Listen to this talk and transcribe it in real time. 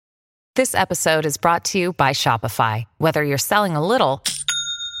This episode is brought to you by Shopify. Whether you're selling a little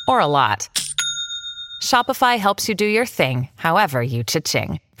or a lot, Shopify helps you do your thing, however you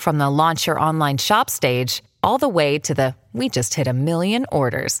cha-ching. From the launch your online shop stage, all the way to the we just hit 1 million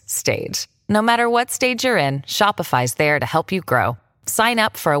orders stage. No matter what stage you're in, Shopify's there to help you grow. Sign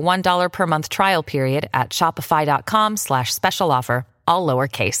up for a $1 per month trial period at shopify.com/special offer, all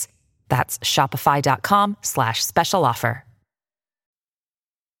lowercase. That's shopify.com/special offer.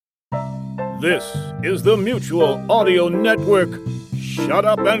 This is the Mutual Audio Network. Shut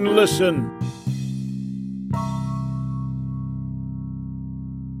up and listen.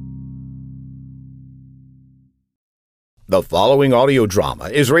 The following audio drama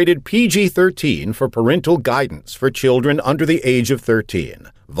is rated PG-13 for parental guidance for children under the age of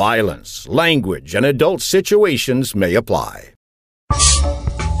 13. Violence, language, and adult situations may apply.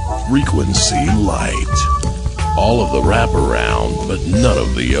 Frequency light. All of the wraparound, but none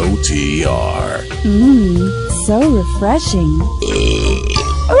of the OTR. So refreshing.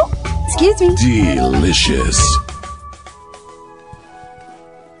 Oh, excuse me. Delicious.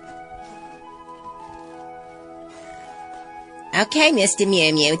 Okay, Mr.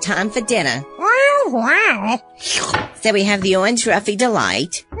 Mew Mew, time for dinner. So we have the Orange Ruffy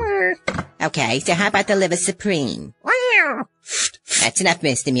Delight. Okay, so how about the Liver Supreme? That's enough,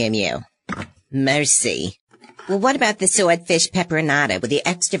 Mr. Mew Mew. Mercy. Well, what about the Swordfish Pepperonata with the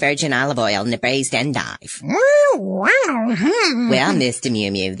extra virgin olive oil and the braised endive? Well, Mr.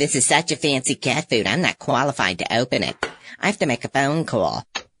 Mew Mew, this is such a fancy cat food, I'm not qualified to open it. I have to make a phone call.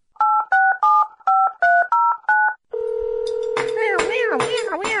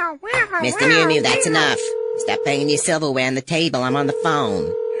 Mr. Mew Mew, that's enough. Stop banging your silverware on the table. I'm on the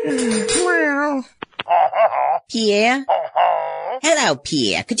phone. Pierre? Hello,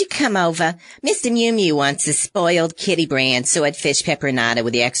 Pierre. Could you come over? Mr. Mew Mew wants a spoiled kitty brand swordfish pepperonata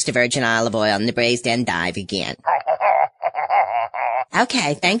with the extra virgin olive oil and the braised endive again.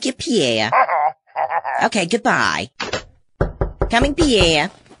 Okay, thank you, Pierre. Okay, goodbye. Coming, Pierre.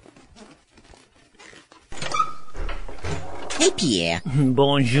 Hey, Pierre.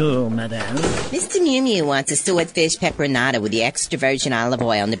 Bonjour, madame. Mr. Mew Mew wants a swordfish pepperonata with the extra virgin olive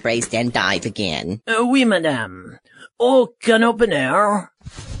oil and the braised endive again. Oui, madame. Aucun opener.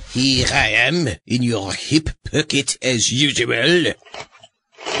 Here I am, in your hip pocket as usual.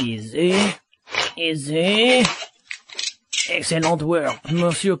 Easy. Easy. Excellent work,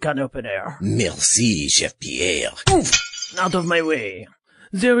 Monsieur Can Opener. Merci, Chef Pierre. Oof! Out of my way.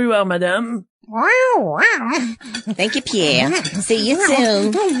 There you are, madame. Thank you, Pierre. See you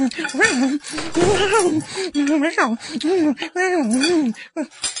soon.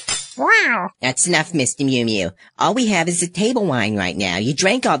 That's enough, Mr. Mew Mew. All we have is the table wine right now. You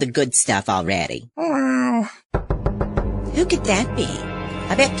drank all the good stuff already. Who could that be?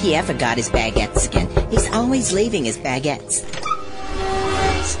 I bet Pierre forgot his baguettes again. He's always leaving his baguettes.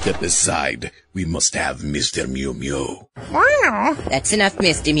 Step aside. We must have Mr. Mew Mew. That's enough,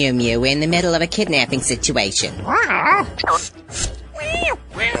 Mr. Mew Mew. We're in the middle of a kidnapping situation.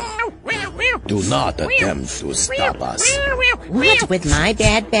 Do not attempt to stop us. What, with my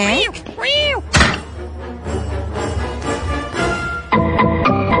bad back?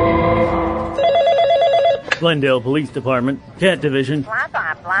 Glendale Police Department, Cat Division. Blah,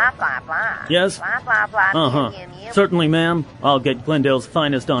 blah, blah, blah, blah. Yes? Blah, blah, blah. Uh-huh. Mew, mew, mew. Certainly, ma'am. I'll get Glendale's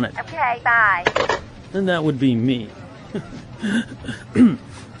finest on it. Okay, bye. And that would be me. In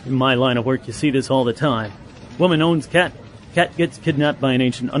my line of work, you see this all the time. Woman owns cat. Cat gets kidnapped by an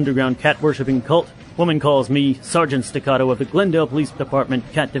ancient underground cat-worshipping cult. Woman calls me Sergeant Staccato of the Glendale Police Department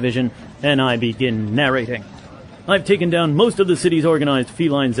Cat Division, and I begin narrating. I've taken down most of the city's organized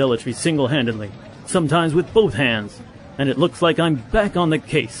feline zealotry single-handedly, sometimes with both hands, and it looks like I'm back on the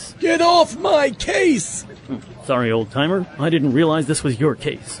case. Get off my case! Sorry, old-timer. I didn't realize this was your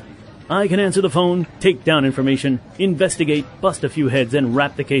case. I can answer the phone, take down information, investigate, bust a few heads, and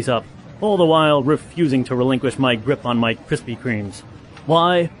wrap the case up, all the while refusing to relinquish my grip on my Krispy Kremes.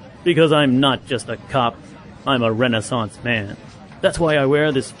 Why? Because I'm not just a cop. I'm a Renaissance man. That's why I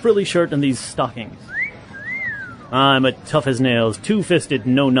wear this frilly shirt and these stockings. I'm a tough as nails, two-fisted,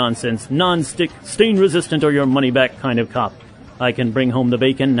 no-nonsense, non-stick, stain-resistant or your money-back kind of cop. I can bring home the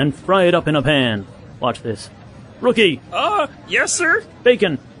bacon and fry it up in a pan. Watch this. Rookie! Yes, sir?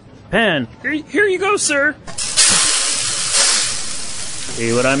 Bacon! Pan! Here you go, sir.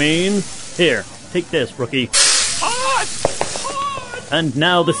 See what I mean? Here, take this, rookie. Hot! And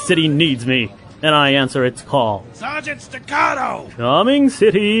now the city needs me, and I answer its call. Sergeant Staccato! Coming,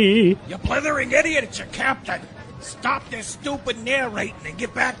 city! You blithering idiot, it's your captain. Stop this stupid narrating and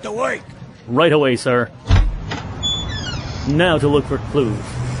get back to work. Right away, sir. Now to look for clues.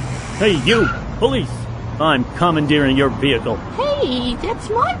 Hey, you! Police! I'm commandeering your vehicle. Hey,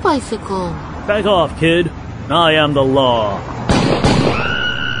 that's my bicycle. Back off, kid. I am the law.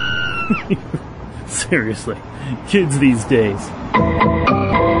 Seriously, kids these days.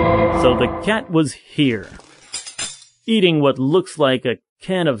 So the cat was here, eating what looks like a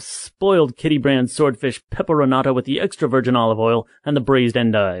can of spoiled Kitty brand swordfish pepperonata with the extra virgin olive oil and the braised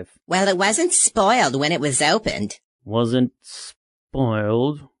endive. Well, it wasn't spoiled when it was opened. Wasn't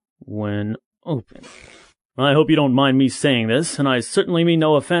spoiled when opened. I hope you don't mind me saying this, and I certainly mean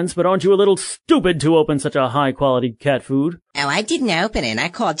no offense, but aren't you a little stupid to open such a high-quality cat food? Oh, I didn't open it. I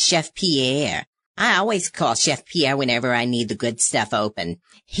called Chef Pierre. I always call Chef Pierre whenever I need the good stuff open.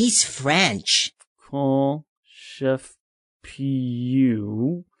 He's French. Call Chef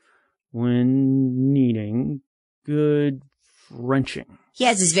Pierre when needing good Frenching. He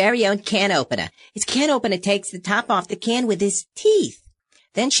has his very own can opener. His can opener takes the top off the can with his teeth.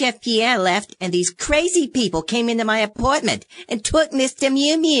 Then Chef Pierre left, and these crazy people came into my apartment and took Mr.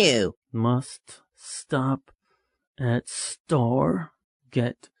 Mew Mew. Must stop at store,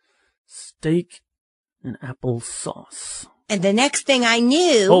 get steak and applesauce. And the next thing I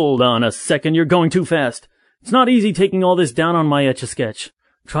knew... Hold on a second, you're going too fast. It's not easy taking all this down on my Etch-a-Sketch.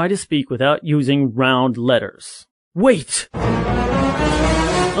 Try to speak without using round letters. Wait!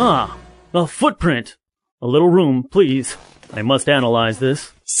 Ah, a footprint. A little room, please. I must analyze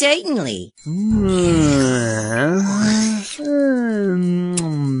this. Certainly.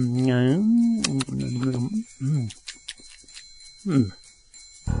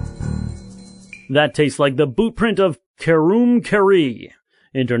 That tastes like the boot print of Karoom Kari,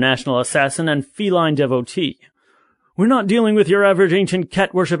 international assassin and feline devotee. We're not dealing with your average ancient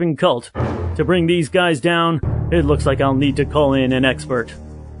cat-worshipping cult. To bring these guys down, it looks like I'll need to call in an expert.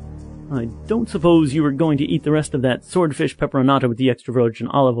 I don't suppose you were going to eat the rest of that swordfish pepperonata with the extra virgin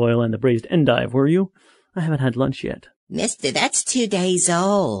olive oil and the braised endive, were you? I haven't had lunch yet. Mister, that's 2 days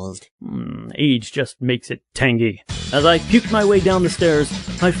old. Age just makes it tangy. As I puked my way down the stairs,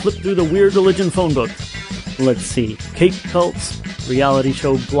 I flipped through the Weird Religion phone book. Let's see. Cake cults, reality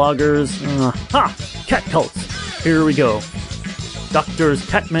show bloggers, cat cults. Here we go. Doctors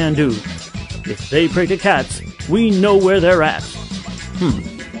Kathmandu. If they pray to cats, we know where they're at.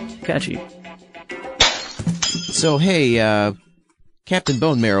 Catchy. So, hey, Captain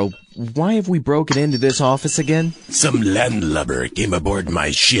Bone Marrow, why have we broken into this office again? Some landlubber came aboard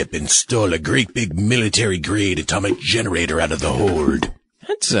my ship and stole a great big military-grade atomic generator out of the hold.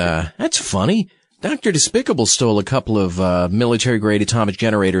 That's funny. Dr. Despicable stole a couple of, military-grade atomic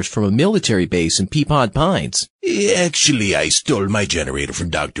generators from a military base in Peapod Pines. Actually, I stole my generator from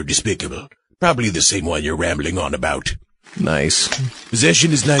Dr. Despicable. Probably the same one you're rambling on about. Nice.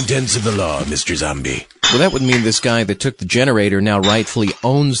 Possession is 9/10 of the law, Mr. Zombie. Well, that would mean this guy that took the generator now rightfully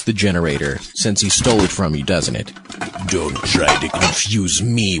owns the generator, since he stole it from you, doesn't it? Don't try to confuse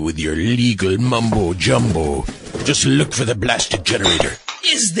me with your legal mumbo-jumbo. Just look for the blasted generator.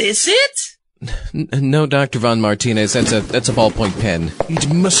 Is this it? No, Dr. Von Martinez, that's a ballpoint pen.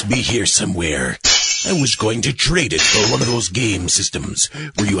 It must be here somewhere. I was going to trade it for one of those game systems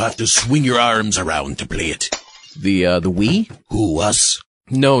where you have to swing your arms around to play it. The Wii? Who, us?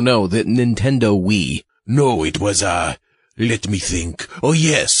 No, the Nintendo Wii. No, it was, let me think. Oh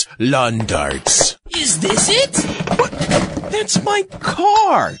yes, lawn darts. Is this it? What? That's my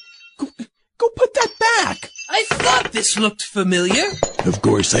car! Go put that back! I thought this looked familiar. Of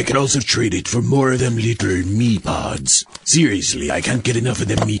course, I could also trade it for more of them little me-pods. Seriously, I can't get enough of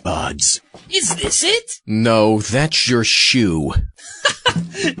them me-pods. Is this it? No, that's your shoe.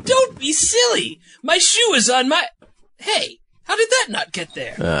 Don't be silly. My shoe is on my... Hey, how did that not get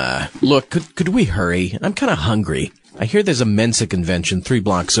there? Look, could we hurry? I'm kinda hungry. I hear there's a Mensa convention 3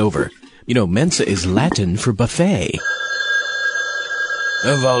 blocks over. You know, Mensa is Latin for buffet.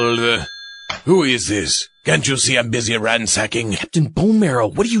 Evolve. Who is this? Can't you see I'm busy ransacking? Captain Bone Marrow,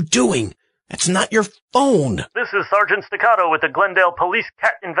 what are you doing? That's not your phone. This is Sergeant Staccato with the Glendale Police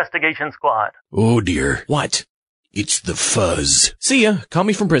Cat Investigation Squad. Oh dear. What? It's the Fuzz. See ya. Call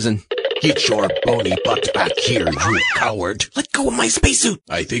me from prison. Get your bony butt back here, you coward. Let go of my spacesuit.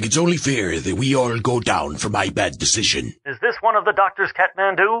 I think it's only fair that we all go down for my bad decision. Is this one of the doctors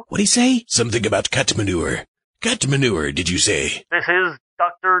Kathmandu? What'd he say? Something about cat manure. Cat manure, did you say? This is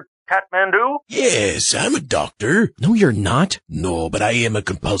Dr. Kathmandu? Yes, I'm a doctor. No, you're not. No, but I am a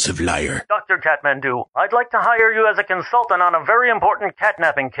compulsive liar. Dr. Kathmandu, I'd like to hire you as a consultant on a very important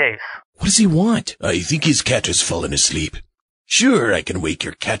catnapping case. What does he want? I think his cat has fallen asleep. Sure, I can wake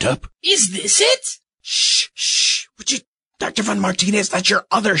your cat up. Is this it? Shh. Would you Dr. Von Martinez, that's your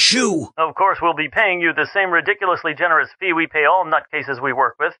other shoe. Of course, we'll be paying you the same ridiculously generous fee we pay all nutcases we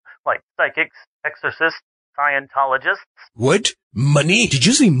work with, like psychics, exorcists, Scientologists. What? Money? Did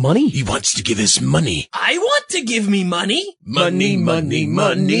you say money? He wants to give us money. I want to give me money. Money, money,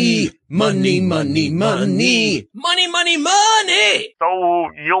 money. Money, money, money. Money, money, money! So,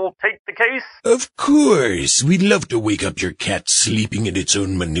 you'll take the case? Of course. We'd love to wake up your cat sleeping in its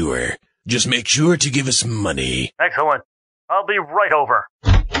own manure. Just make sure to give us money. Excellent. I'll be right over.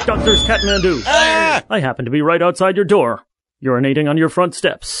 Doctor's Kathmandu. Ah! I happen to be right outside your door, urinating on your front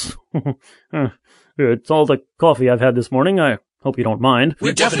steps. It's all the coffee I've had this morning. I hope you don't mind.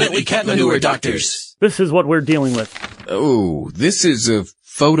 We're definitely cat manure doctors. This is what we're dealing with. Oh, this is a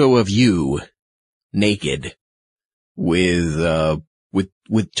photo of you. Naked. With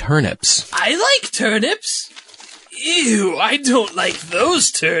turnips. I like turnips. Ew, I don't like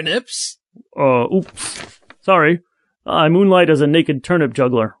those turnips. Oops. Sorry. I moonlight as a naked turnip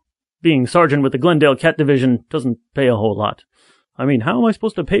juggler. Being sergeant with the Glendale Cat Division doesn't pay a whole lot. I mean, how am I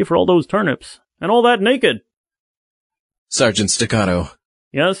supposed to pay for all those turnips? And all that naked? Sergeant Staccato.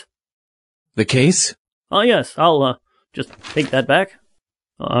 Yes? The case? Yes, I'll, just take that back.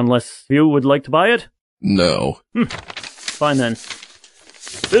 Unless you would like to buy it? No. Fine then.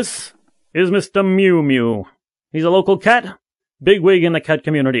 This is Mr. Mew Mew. He's a local cat, bigwig in the cat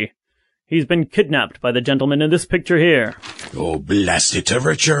community. He's been kidnapped by the gentleman in this picture here. Oh, blast it.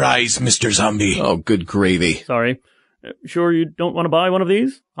 Avert your eyes, Mr. Zombie. Oh, good gravy. Sorry. Sure you don't want to buy one of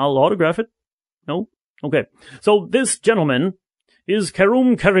these? I'll autograph it. No? Okay. So this gentleman is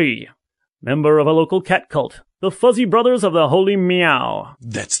Karum Kari, member of a local cat cult, the Fuzzy Brothers of the Holy Meow.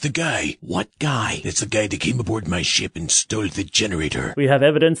 That's the guy. What guy? That's the guy that came aboard my ship and stole the generator. We have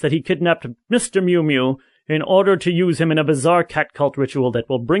evidence that he kidnapped Mr. Mew Mew in order to use him in a bizarre cat cult ritual that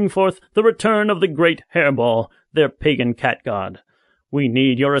will bring forth the return of the Great Hairball, their pagan cat god. We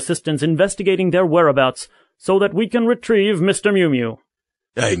need your assistance investigating their whereabouts so that we can retrieve Mr. Mew Mew.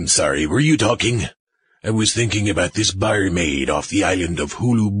 I'm sorry, were you talking? I was thinking about this barmaid off the island of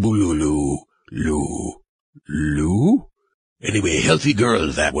Hulubululu. Lou? Anyway, healthy girl,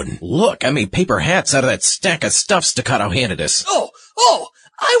 that one. Look, I made paper hats out of that stack of stuff Staccato handed us. Oh,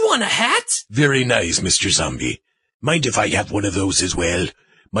 I want a hat. Very nice, Mr. Zombie. Mind if I have one of those as well?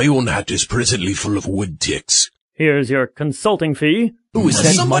 My own hat is presently full of wood ticks. Here's your consulting fee. Ooh, is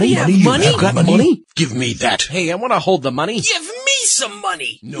that somebody money? have money? You got money? Give me that. Hey, I want to hold the money. Give me some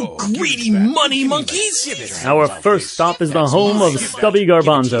money. No, you greedy money monkeys. Our first stop is the home of Stubby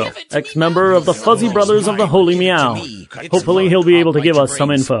Garbanzo, ex-member of the Fuzzy Brothers of the Holy Meow. Hopefully he'll be able to give us some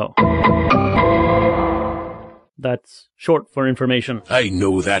info. That's short for information. I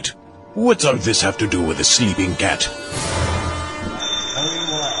know that. What's all this have to do with a sleeping cat?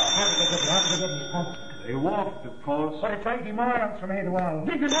 They walked, of course. But it's 80 miles from here to Owl.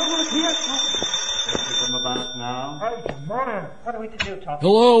 Did you know what here? This is them about now. 80 miles. What are we to do, Tom?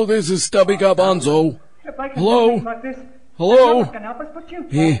 Hello, this is Stubby Garbanzo. Hello? Like this, Hello? can help us but you,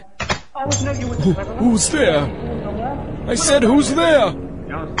 Hey. I always knew you were the clever one. Who's there? I said, who's there?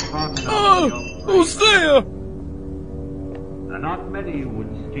 Who's there? There are not many who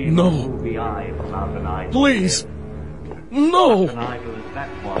would steal No. a movie eye from out an idol. Please. No. An idol as that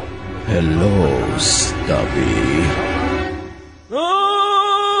one. Hello, Stubby.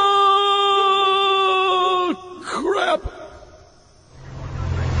 Oh, crap.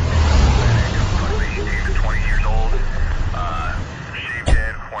 20 years old, shaved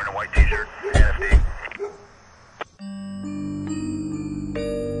head, wearing a white t-shirt, NFD.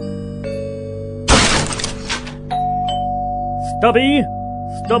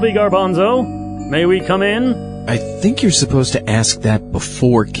 Stubby Garbanzo, may we come in? I think you're supposed to ask that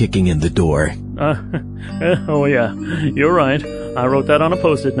before kicking in the door. Oh yeah, you're right. I wrote that on a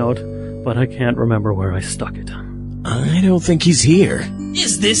post-it note, but I can't remember where I stuck it. I don't think he's here.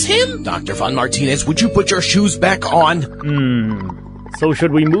 Is this him? Dr. Von Martinez, would you put your shoes back on? So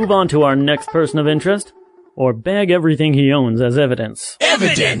should we move on to our next person of interest? Or bag everything he owns as evidence?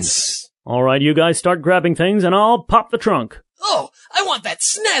 Evidence! Alright, you guys start grabbing things and I'll pop the trunk. Oh, I want that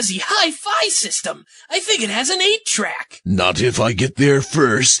snazzy hi-fi system. I think it has an 8-track. Not if I get there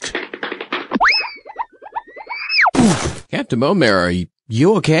first. Captain Momare, are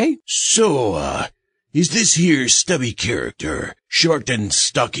you okay? So, is this here Stubby character, short and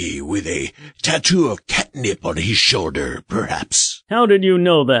stocky, with a tattoo of catnip on his shoulder, perhaps? How did you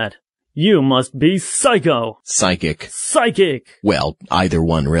know that? You must be psycho. Psychic. Psychic! Well, either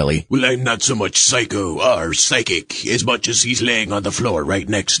one, really. Well, I'm not so much psycho or psychic as much as he's laying on the floor right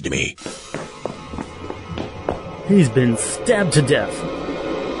next to me. He's been stabbed to death.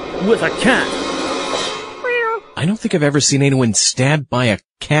 With a cat. I don't think I've ever seen anyone stabbed by a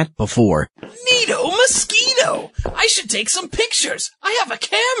cat before. Neato mosquito! I should take some pictures. I have a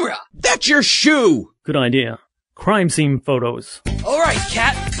camera. That's your shoe! Good idea. Crime scene photos. All right,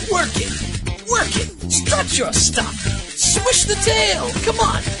 cat. Work it. Work it. Strut your stuff. Swish the tail. Come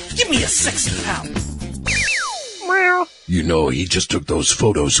on. Give me a sexy pout. You know, he just took those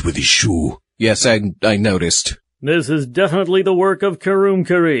photos with his shoe. Yes, I noticed. This is definitely the work of Karoom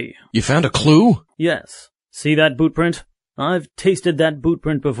Kari. You found a clue? Yes. See that boot print? I've tasted that boot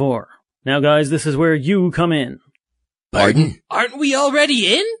print before. Now, guys, this is where you come in. Pardon? Aren't we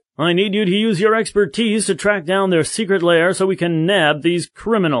already in? I need you to use your expertise to track down their secret lair so we can nab these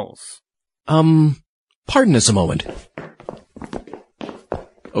criminals. Pardon us a moment.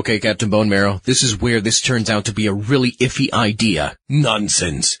 Okay, Captain Bone Marrow, this is where this turns out to be a really iffy idea.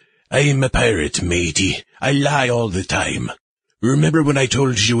 Nonsense. I am a pirate, matey. I lie all the time. Remember when I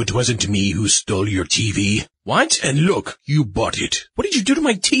told you it wasn't me who stole your TV? What? And look, you bought it. What did you do to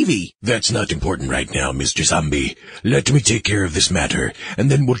my TV? That's not important right now, Mr. Zombie. Let me take care of this matter, and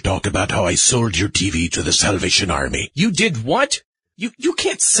then we'll talk about how I sold your TV to the Salvation Army. You did what? You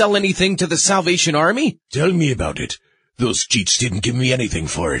can't sell anything to the Salvation Army? Tell me about it. Those cheats didn't give me anything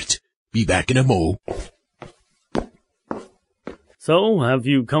for it. Be back in a mo. So, have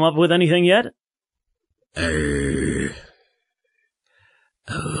you come up with anything yet?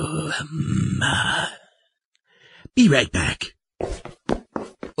 Be right back.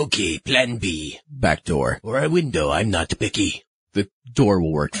 Okay, plan B. Back door. Or a window, I'm not picky. The door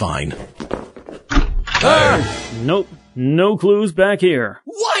will work fine. Nope. No clues back here.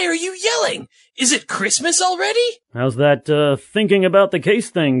 Why are you yelling? Is it Christmas already? How's that, thinking about the case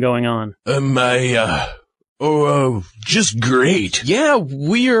thing going on? Just great. Yeah,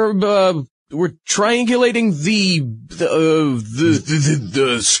 we're triangulating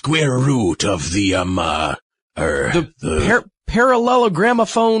the square root of the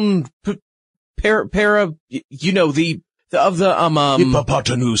parallelogramophone,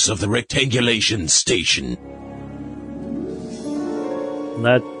 hippopotamus of the rectangulation station.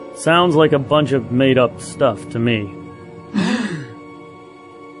 That sounds like a bunch of made-up stuff to me.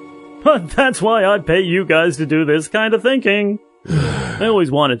 But that's why I pay you guys to do this kind of thinking. I always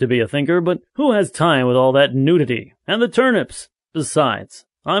wanted to be a thinker, but who has time with all that nudity? And the turnips. Besides,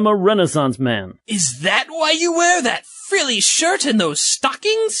 I'm a Renaissance man. Is that why you wear that frilly shirt and those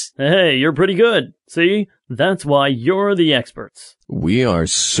stockings? Hey, you're pretty good. See? That's why you're the experts. We are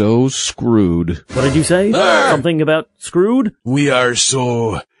so screwed. What did you say? Something about screwed? We are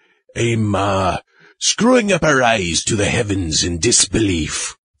so, screwing up our eyes to the heavens in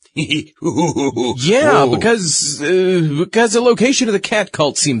disbelief. Yeah, because the location of the cat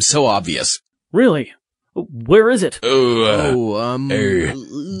cult seems so obvious. Really? Where is it? But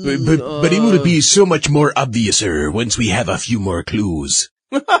it will be so much more obviouser once we have a few more clues.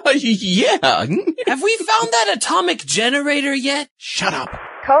 Yeah. Have we found that atomic generator yet? Shut up.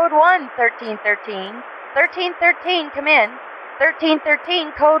 Code 1, 1313. 1313, come in.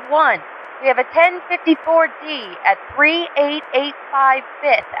 1313, code 1. We have a 1054D at 3885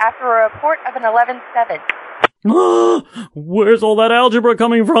 5th after a report of an 11-7. Where's all that algebra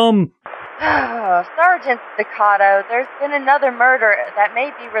coming from? Sergeant Staccato, there's been another murder that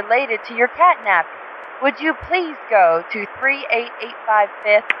may be related to your catnap. Would you please go to 3885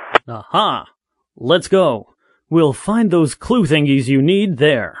 5th? Aha! Let's go. We'll find those clue thingies you need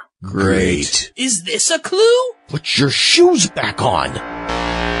there. Great. Is this a clue? Put your shoes back on.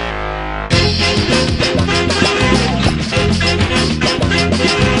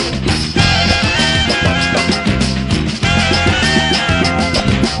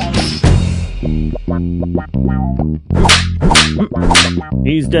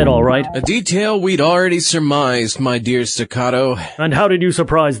 He's dead, all right. A detail we'd already surmised, my dear Staccato. And how did you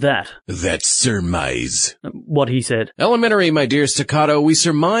surprise that? That's surmise. What he said. Elementary, my dear Staccato. We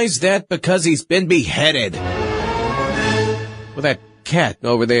surmised that because he's been beheaded. With that cat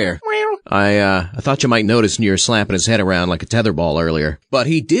over there. I thought you might notice Near slapping his head around like a tetherball earlier. But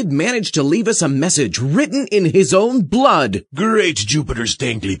he did manage to leave us a message written in his own blood. Great Jupiter's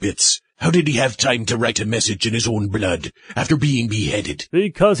dangly bits. How did he have time to write a message in his own blood after being beheaded?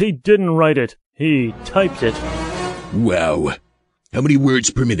 Because he didn't write it. He typed it. Wow. How many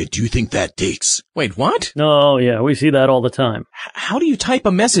words per minute do you think that takes? Wait, what? Oh, yeah, we see that all the time. How do you type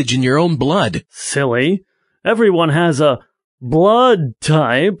a message in your own blood? Silly. Everyone has a blood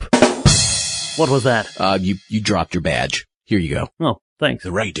type. What was that? You dropped your badge. Here you go. Oh, thanks.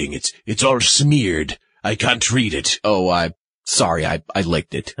 The writing, it's all smeared. I can't read it. Oh, sorry, I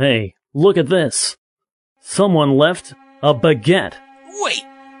licked it. Hey, look at this. Someone left a baguette.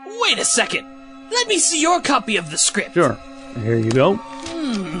 Wait a second. let me see your copy of the script. Sure. Here you go.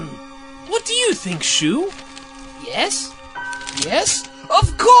 What do you think, Shu? Yes? Yes?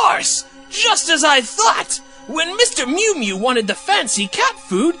 Of course! Just as I thought! When Mr. Mew Mew wanted the fancy cat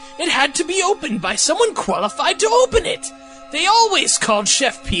food, it had to be opened by someone qualified to open it. They always called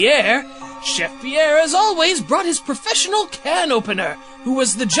Chef Pierre. Chef Pierre, as always, brought his professional can opener, who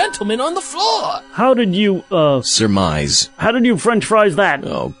was the gentleman on the floor. How did you, surmise? How did you French fries that?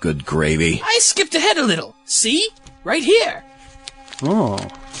 Oh, good gravy. I skipped ahead a little. See? Right here. Oh.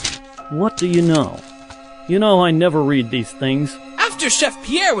 What do you know? You know I never read these things. After Chef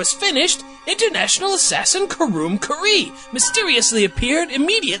Pierre was finished, international assassin Karoom Curry mysteriously appeared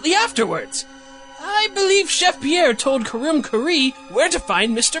immediately afterwards. I believe Chef Pierre told Karoom Curry where to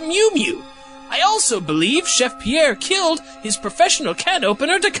find Mr. Mew Mew. I also believe Chef Pierre killed his professional can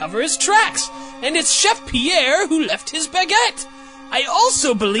opener to cover his tracks, and it's Chef Pierre who left his baguette. I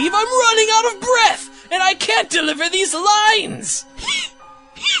also believe I'm running out of breath, and I can't deliver these lines.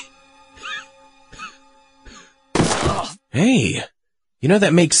 Hey, you know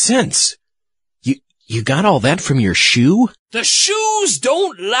that makes sense. You got all that from your shoe? The shoes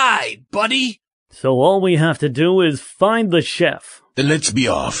don't lie, buddy. So all we have to do is find the chef. Then let's be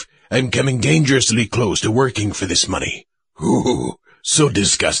off. I'm coming dangerously close to working for this money. Ooh, so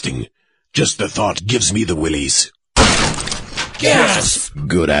disgusting. Just the thought gives me the willies. Gasp!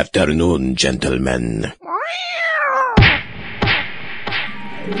 Good afternoon, gentlemen.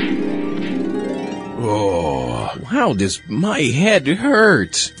 Oh, how does my head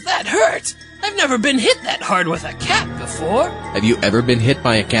hurt? That hurt? I've never been hit that hard with a cat before. Have you ever been hit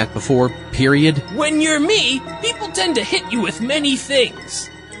by a cat before, period? When you're me, people tend to hit you with many things.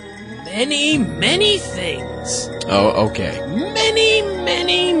 Many things. Oh, okay. Many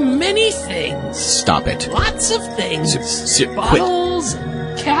things. Stop it. Lots of things. Quit. Bottles,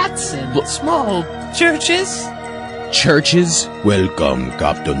 cats, and small churches. Churches? Welcome,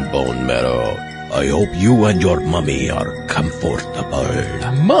 Captain Bone Marrow. I hope you and your mummy are comfortable.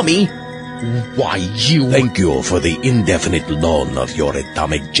 Mummy? Why, you... Thank you for the indefinite loan of your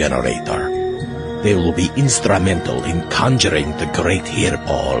atomic generator. They will be instrumental in conjuring the great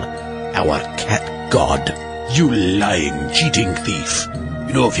hairball, our cat god. You lying, cheating thief.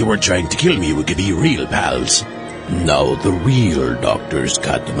 You know, if you weren't trying to kill me, we could be real pals. Now the real Doctors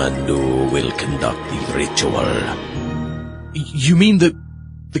Kathmandu will conduct the ritual. You mean the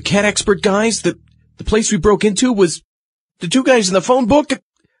cat expert guys? The place we broke into was the two guys in the phone book?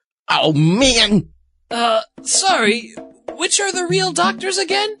 Oh, man! Sorry. Which are the real doctors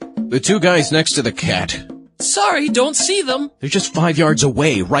again? The two guys next to the cat. Sorry, don't see them. They're just 5 yards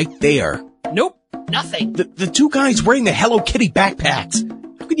away, right there. Nope, nothing. The two guys wearing the Hello Kitty backpacks.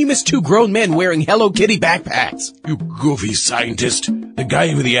 How can you miss two grown men wearing Hello Kitty backpacks? You goofy scientist. The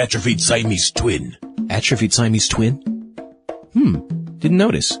guy with the atrophied Siamese twin. Atrophied Siamese twin? Didn't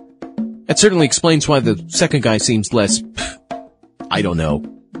notice. That certainly explains why the second guy seems less, I don't know,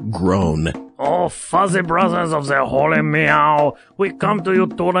 grown. Oh, fuzzy brothers of the Holy Meow, we come to you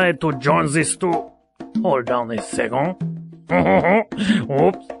today to join this too. Hold down a second.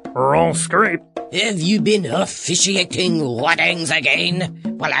 Oops, wrong script. Have you been officiating weddings again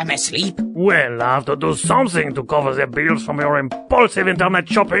while I'm asleep? Well, I have to do something to cover the bills from your impulsive internet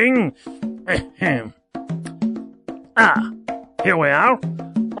shopping. Here we are.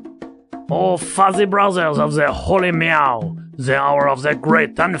 Oh, fuzzy brothers of the Holy Meow, the hour of the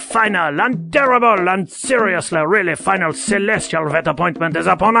great and final and terrible and seriously really final celestial vet appointment is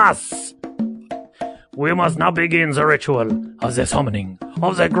upon us. We must now begin the ritual of the summoning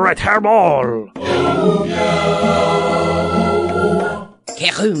of the great hairball.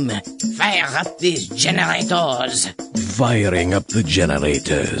 Karoom, fire up these generators. Firing up the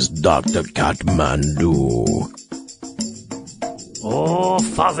generators, Dr. Kathmandu. Oh,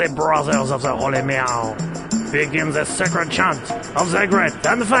 fuzzy brothers of the Holy Meow, begin the sacred chant of the great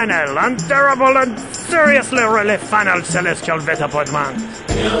and final and terrible and seriously really final celestial vet appointment.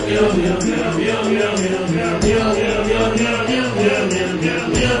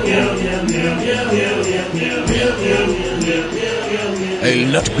 I'll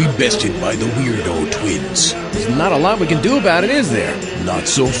not be bested by the weirdo twins. There's not a lot we can do about it, is there? Not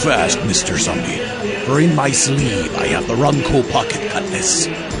so fast, Mr. Zombie. For in my sleeve I have the Ronco pocket cutlass.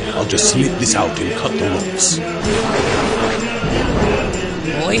 I'll just slip this out and cut the ropes.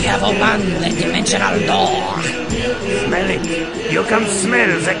 We have opened the dimensional door. Smell it. You can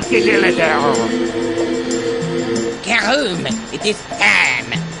smell the kitty litter. Karoom, it is time.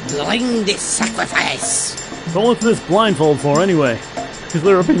 Bring the sacrifice. So what's this blindfold for anyway? Is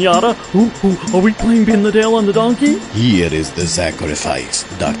there a piñata? Ooh, are we playing Pin the Tail on the donkey? Here is the sacrifice,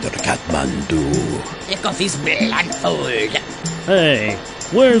 Dr. Kathmandu. Take off his blindfold. Hey,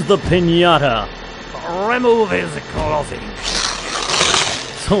 where's the piñata? Remove his clothing.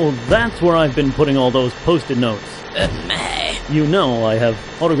 So that's where I've been putting all those post-it notes. My. You know I have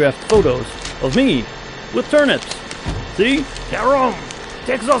autographed photos of me with turnips. See? Jerome,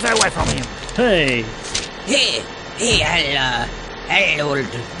 take those away from him. Hey. Hey, I'll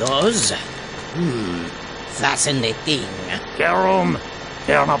hold those. Fascinating. Jerome,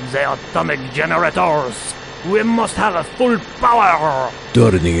 turn up the atomic generators. We must have a full power.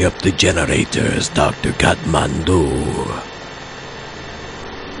 Turning up the generators, Dr. Kathmandu.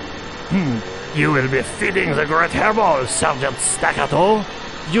 You will be feeding the great hairball, Sergeant Staccato.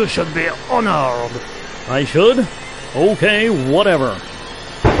 You should be honored. I should? Okay, whatever.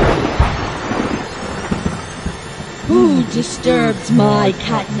 Who disturbs my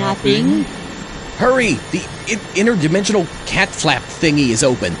catnapping? Hurry! The interdimensional cat flap thingy is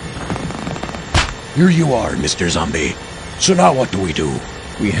open. Here you are, Mr. Zombie. So now what do?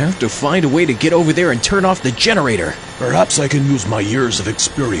 We have to find a way to get over there and turn off the generator. Perhaps I can use my years of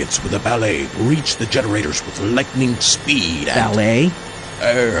experience with the ballet to reach the generators with lightning speed and... Ballet?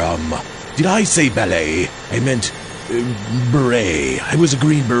 Did I say ballet? I meant... beret. I was a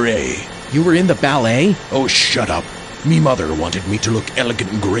Green Beret. You were in the ballet? Oh, shut up. Me mother wanted me to look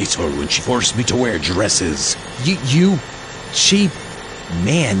elegant and graceful when she forced me to wear dresses. She...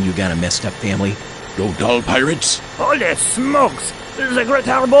 Man, you got a messed up family. No doll pirates? Holy smokes! The great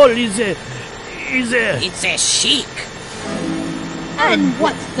hairball is a... It's a chic. And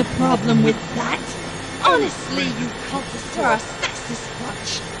what's the problem with that? Honestly, you cultists are a sexist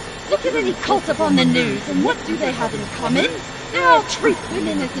bunch. Look at any cult up on the news, and what do they have in common? They all treat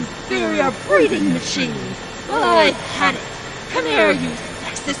women as inferior breeding machines. Well, I've had it. Come here, you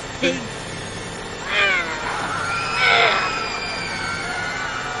sexist pigs.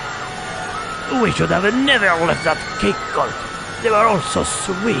 We should have never left that cake cult. They were all so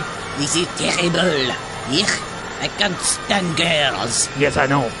sweet. This is terrible. I can't stand girls. Yes, I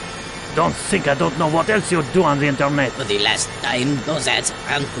know. Don't think I don't know what else you do on the internet. For the last time those ads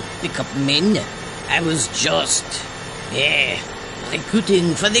ran to pick up men, I was just...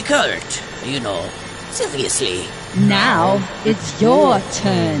 recruiting for the cult. You know, seriously. Now it's your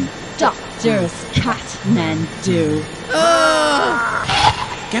turn, Dr. Kathmandu.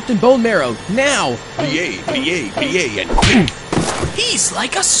 Captain Bone Marrow, now! Plie, and... He's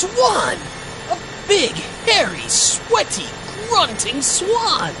like a swan! A big, hairy, sweaty, grunting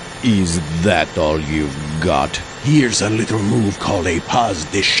swan! Is that all you've got? Here's a little move called a pause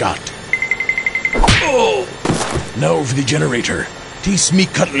de shot. Oh! Now for the generator. Taste me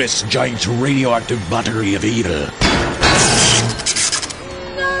cutlass, giant radioactive battery of evil.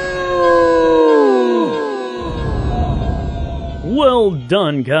 Well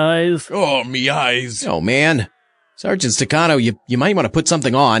done, guys. Oh, me eyes. Oh, man. Sergeant Staccato, you might want to put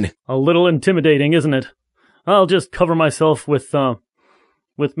something on. A little intimidating, isn't it? I'll just cover myself with Mr.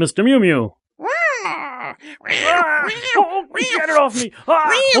 Mew Mew. Oh, get it off me!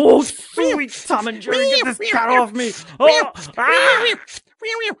 Oh, sweet Tom and Jerry, get this cat off me!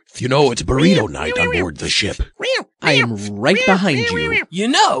 You know, it's burrito night on board the ship. I am right behind you. You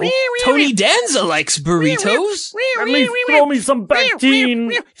know, Tony Danza likes burritos. At least throw me some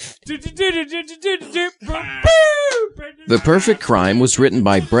Bactine! The Perfect Crime was written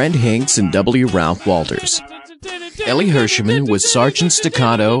by Brent Hinks and W. Ralph Walters. Ellie Hirschman was Sergeant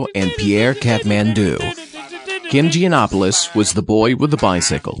Staccato and Pierre Kathmandu. Kim Giannopoulos was the boy with the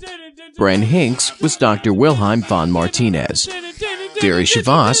bicycle. Brent Hinks was Dr. Wilhelm von Martinez. Derry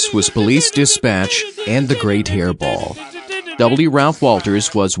Shavas was Police Dispatch and the Great Hairball. W. Ralph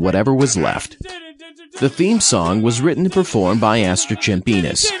Walters was Whatever Was Left. The theme song was written and performed by Astor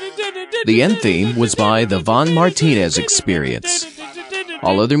Chimpinas. The end theme was by the Von Martinez Experience.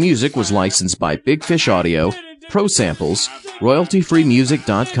 All other music was licensed by Big Fish Audio, Pro Samples,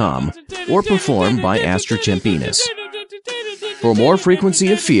 RoyaltyFreeMusic.com, or performed by Astor Chimpinas. For more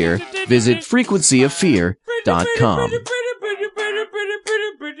Frequency of Fear, visit frequencyoffear.com.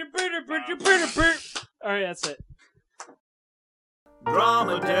 Alright, that's it.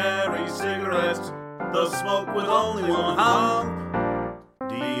 Dromedary cigarettes, the smoke with only one hump.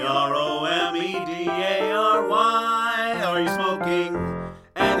 DROMEDARY. Are you smoking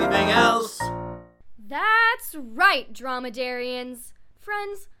anything else? That's right, dromedarians.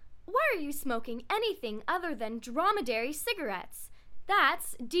 Friends, why are you smoking anything other than dromedary cigarettes?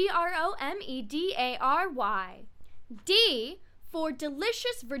 That's DROMEDARY. D for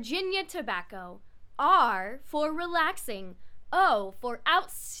delicious Virginia tobacco. R for relaxing. O for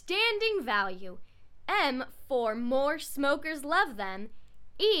outstanding value. M for more smokers love them.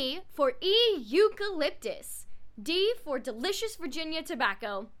 E for eucalyptus. D for delicious Virginia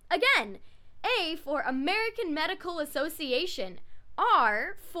tobacco. Again, A for American Medical Association.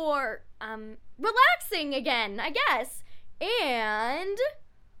 R for, relaxing again, I guess. And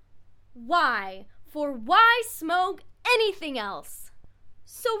Y for why smoke anything else?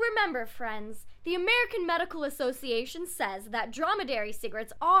 So remember, friends, the American Medical Association says that dromedary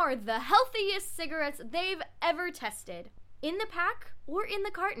cigarettes are the healthiest cigarettes they've ever tested. In the pack or in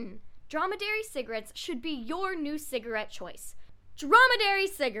the carton, dromedary cigarettes should be your new cigarette choice. Dromedary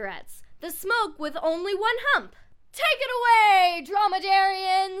cigarettes, the smoke with only one hump. Take it away,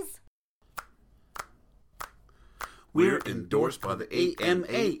 dromedarians! We're endorsed by the AMA.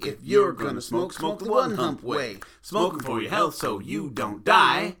 If you're gonna smoke, smoke the one hump way. Smoking for your health so you don't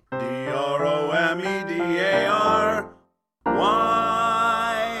die. DROMEDAR. Why?